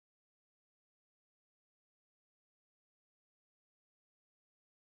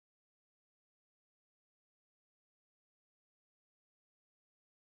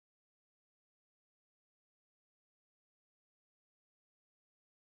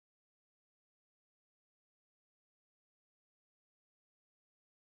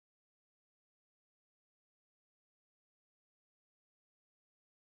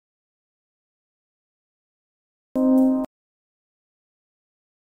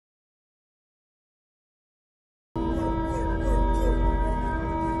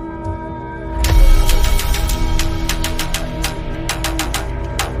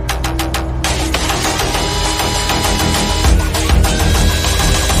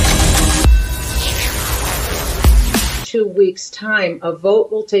2 weeks' time, a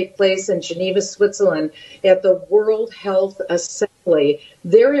vote will take place in Geneva, Switzerland at the World Health Assembly.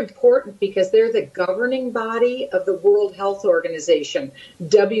 They're important because they're the governing body of the World Health Organization,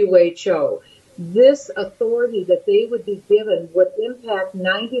 WHO. This authority that they would be given would impact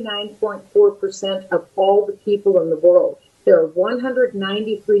 99.4% of all the people in the world. There are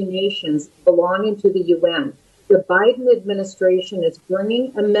 193 nations belonging to the UN. The Biden administration is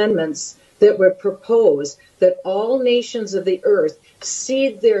bringing amendments that would propose that all nations of the earth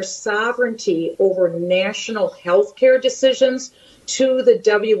cede their sovereignty over national health care decisions to the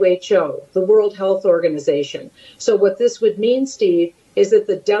WHO, the World Health Organization. So what this would mean, Steve, is that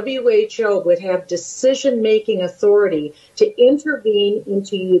the WHO would have decision-making authority to intervene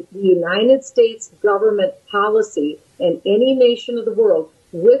into the United States government policy in any nation of the world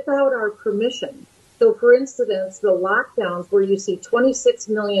without our permission. So, for instance, the lockdowns where you see 26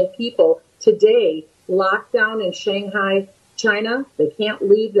 million people today locked down in Shanghai, China, they can't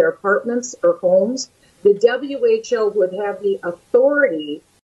leave their apartments or homes. The WHO would have the authority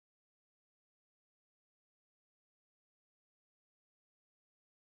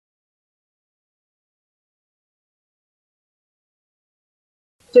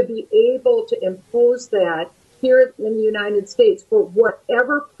to be able to impose that here in the United States for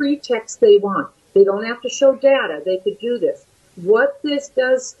whatever pretext they want. They don't have to show data. They could do this. What this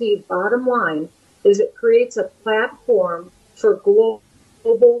does, Steve, bottom line, is it creates a platform for global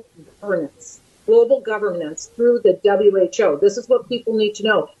governance through the WHO. This is what people need to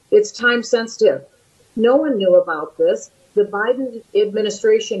know. It's time sensitive. No one knew about this. The Biden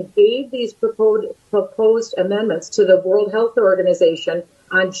administration gave these proposed amendments to the World Health Organization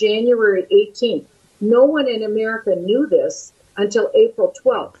on January 18th. No one in America knew this until April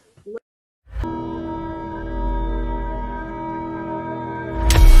 12th.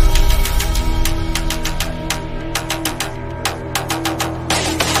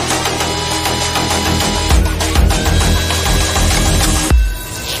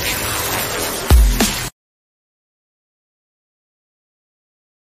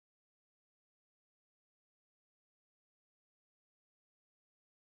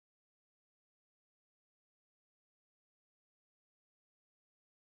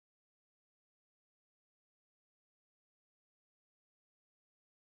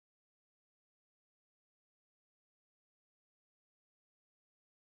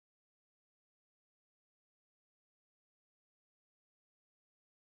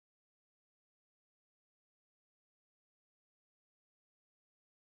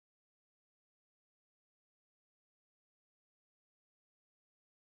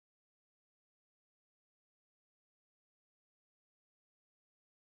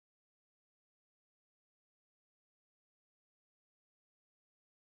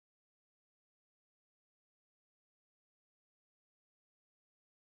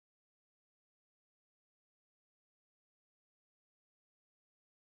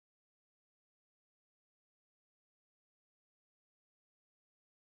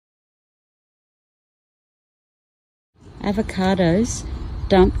 Avocados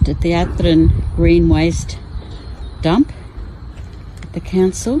dumped at the Atherton Green Waste dump at the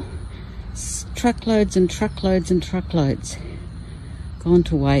council. Truckloads and truckloads and truckloads gone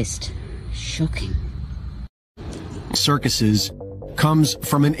to waste. Shocking. Circuses comes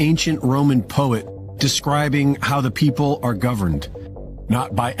from an ancient Roman poet describing how the people are governed,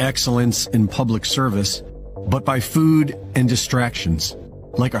 not by excellence in public service, but by food and distractions,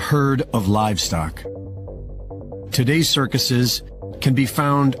 like a herd of livestock. Today's circuses can be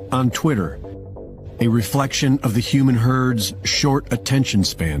found on Twitter, a reflection of the human herd's short attention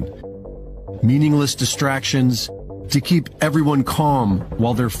span. Meaningless distractions to keep everyone calm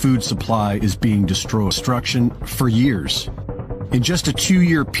while their food supply is being destroyed. Destruction for years. In just a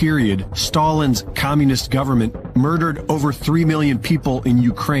 2-year period, Stalin's communist government murdered over 3 million people in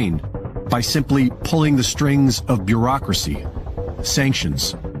Ukraine by simply pulling the strings of bureaucracy,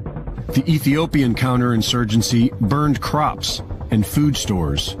 sanctions. The Ethiopian counterinsurgency burned crops and food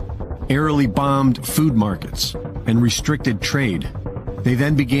stores, airily bombed food markets, and restricted trade. They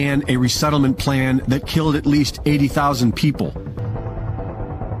then began a resettlement plan that killed at least 80,000 people.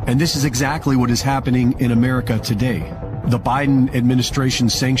 And this is exactly what is happening in America today. The Biden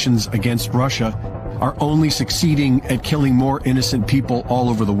administration's sanctions against Russia are only succeeding at killing more innocent people all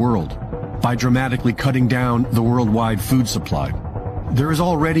over the world by dramatically cutting down the worldwide food supply. There is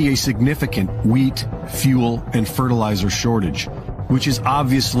already a significant wheat, fuel, and fertilizer shortage, which is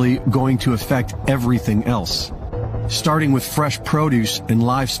obviously going to affect everything else, starting with fresh produce and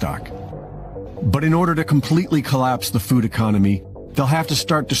livestock. But in order to completely collapse the food economy, they'll have to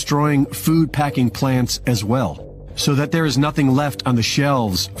start destroying food packing plants as well. so that there is nothing left on the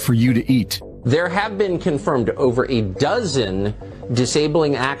shelves for you to eat. There have been confirmed over a dozen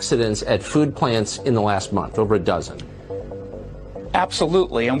disabling accidents at food plants in the last month, over a dozen.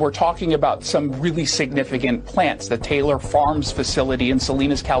 Absolutely, and we're talking about some really significant plants. The Taylor Farms facility in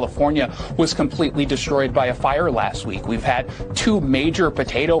Salinas, California was completely destroyed by a fire last week. We've had two major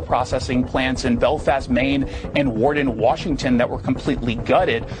potato processing plants in Belfast, Maine and Warden, Washington that were completely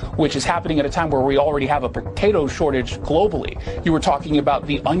gutted, which is happening at a time where we already have a potato shortage globally. You were talking about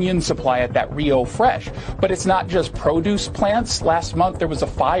the onion supply at that Rio Fresh, but it's not just produce plants. Last month there was a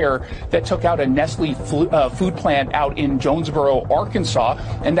fire that took out a Nestle food plant out in Jonesboro, Arkansas,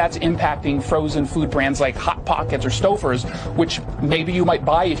 and that's impacting frozen food brands like Hot Pockets or Stouffer's, which maybe you might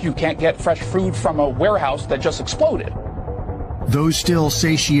buy if you can't get fresh food from a warehouse that just exploded. Those still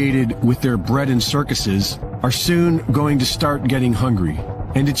satiated with their bread and circuses are soon going to start getting hungry.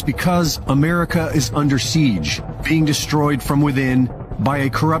 And it's because America is under siege, being destroyed from within by a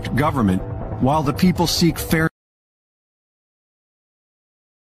corrupt government, while the people seek fairness.